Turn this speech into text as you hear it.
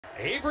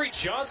Avery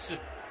Johnson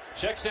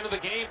checks into the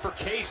game for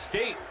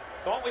K-State.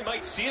 Thought we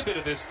might see a bit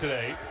of this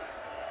today.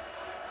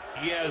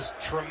 He has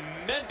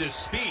tremendous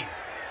speed,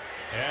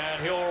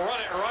 and he'll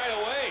run it right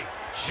away.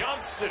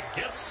 Johnson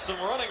gets some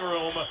running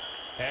room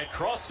and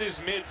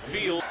crosses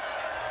midfield.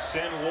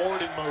 Send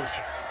Ward in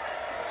motion.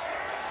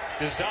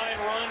 Design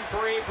run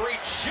for Avery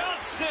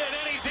Johnson,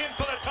 and he's in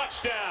for the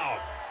touchdown.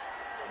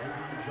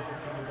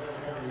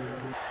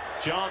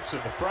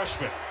 Johnson, the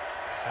freshman,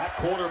 at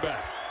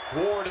quarterback.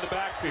 Ward in the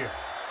backfield.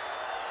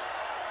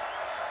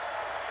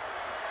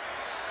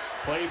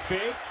 Play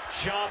fake.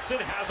 Johnson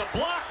has a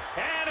block,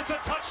 and it's a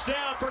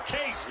touchdown for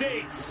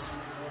K-State.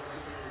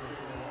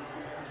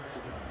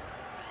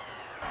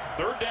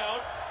 Third down,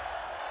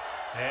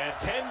 and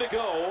 10 to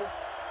go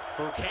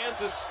for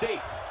Kansas State.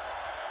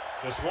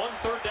 Just one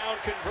third down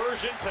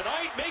conversion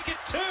tonight. Make it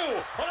two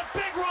on a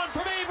big run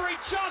from Avery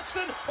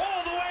Johnson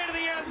all the way to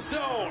the end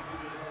zone.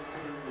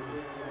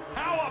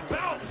 How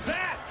about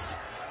that?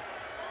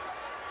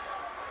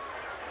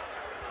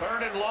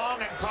 Third and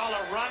long, and call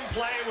a run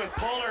play with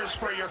pullers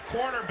for your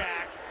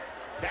quarterback.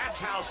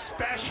 That's how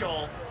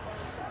special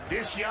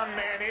this young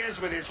man is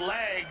with his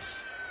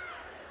legs.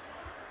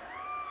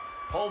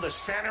 Pull the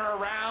center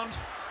around,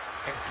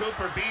 and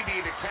Cooper Beebe,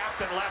 the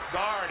captain left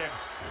guard,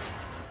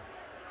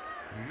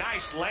 and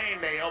nice lane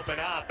they open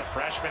up. The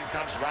freshman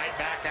comes right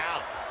back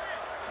out.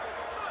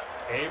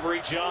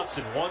 Avery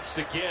Johnson once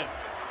again.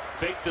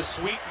 Fake the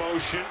sweep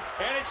motion,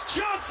 and it's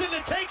Johnson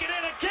to take it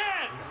in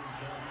again.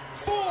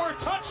 4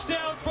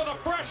 touchdowns for the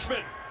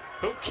freshman,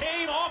 who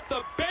came off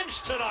the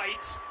bench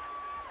tonight.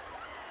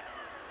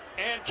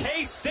 And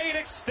K-State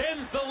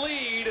extends the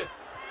lead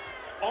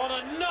on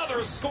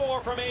another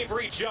score from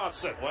Avery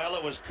Johnson. Well,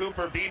 it was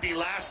Cooper Beebe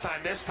last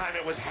time. This time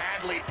it was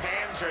Hadley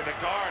Panzer, the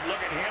guard. Look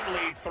at him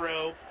lead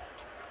through.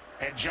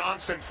 And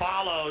Johnson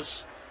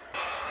follows.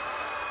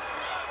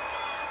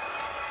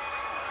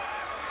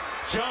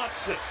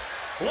 Johnson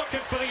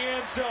looking for the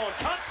end zone.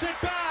 Cuts it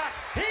back.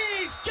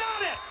 He's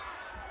got it.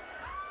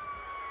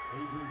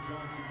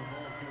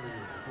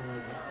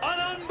 An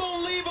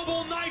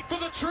unbelievable night for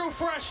the true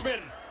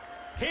freshman.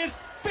 His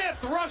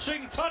 5th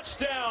rushing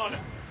touchdown.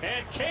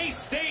 And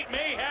K-State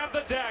may have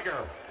the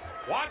dagger.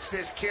 Watch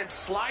this kid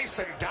slice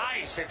and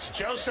dice. It's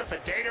Joseph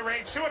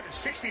Adedire,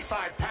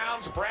 265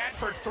 pounds.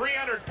 Bradford,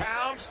 300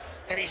 pounds.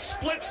 And he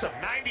splits them,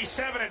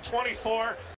 97 and 24.